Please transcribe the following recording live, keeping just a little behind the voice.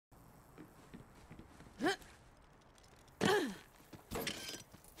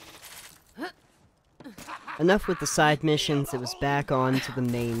Enough with the side missions, it was back on to the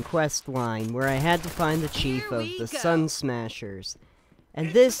main quest line, where I had to find the chief of the Sun Smashers.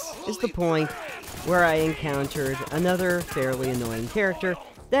 And this is the point where I encountered another fairly annoying character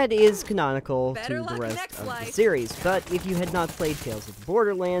that is canonical to the rest of the series. But if you had not played Tales of the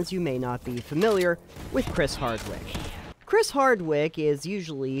Borderlands, you may not be familiar with Chris Hardwick. Chris Hardwick is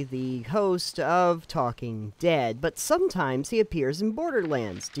usually the host of Talking Dead, but sometimes he appears in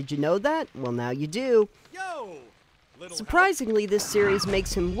Borderlands. Did you know that? Well, now you do. Surprisingly, this series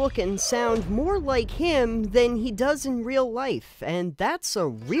makes him look and sound more like him than he does in real life, and that's a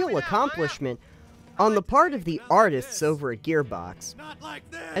real accomplishment on the part of the artists over at Gearbox.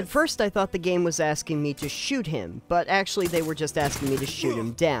 At first I thought the game was asking me to shoot him, but actually they were just asking me to shoot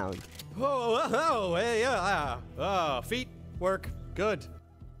him down. Feet work good.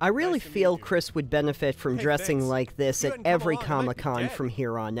 I really feel Chris would benefit from dressing like this at every Comic-Con from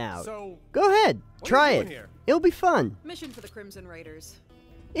here on out. Go ahead, try it. It'll be fun. Mission for the Crimson Raiders.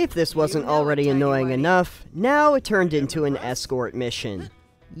 If this wasn't already annoying enough, now it turned into an escort mission.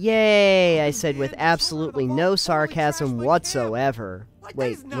 Yay, I said with absolutely no sarcasm whatsoever.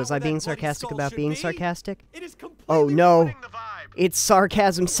 Wait, was I being sarcastic about being sarcastic? Oh no, it's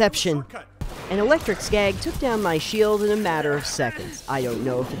sarcasmception. An electric skag took down my shield in a matter of seconds. I don't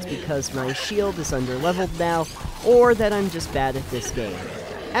know if it's because my shield is underleveled now, or that I'm just bad at this game.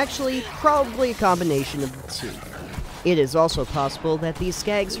 Actually, probably a combination of the two. It is also possible that these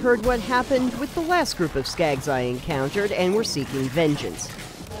skags heard what happened with the last group of skags I encountered and were seeking vengeance.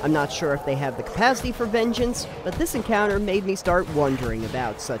 I'm not sure if they have the capacity for vengeance, but this encounter made me start wondering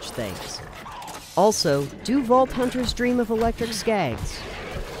about such things. Also, do Vault Hunters dream of electric skags?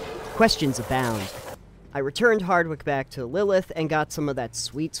 Questions abound. I returned Hardwick back to Lilith and got some of that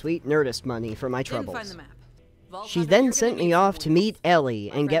sweet, sweet Nerdist money for my troubles. She then sent me off to meet Ellie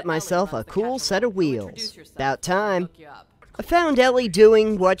and get myself a cool set of wheels. About time. I found Ellie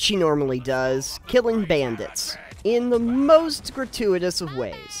doing what she normally does, killing bandits, in the most gratuitous of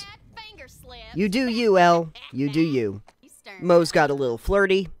ways. You do you, Elle. You do you. Mo's got a little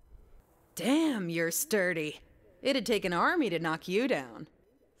flirty. Damn, you're sturdy. It'd take an army to knock you down.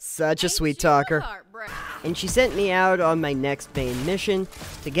 Such a sweet talker. And she sent me out on my next main mission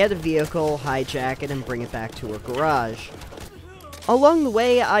to get a vehicle, hijack it, and bring it back to her garage. Along the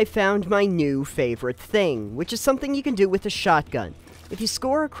way, I found my new favorite thing, which is something you can do with a shotgun. If you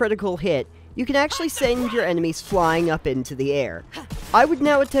score a critical hit, you can actually send your enemies flying up into the air. I would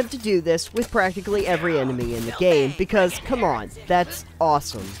now attempt to do this with practically every enemy in the game, because, come on, that's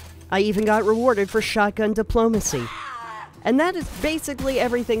awesome. I even got rewarded for shotgun diplomacy. And that is basically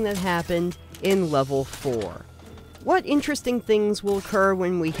everything that happened in level 4. What interesting things will occur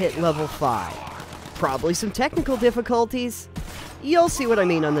when we hit level 5? Probably some technical difficulties. You'll see what I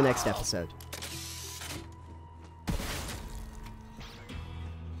mean on the next episode.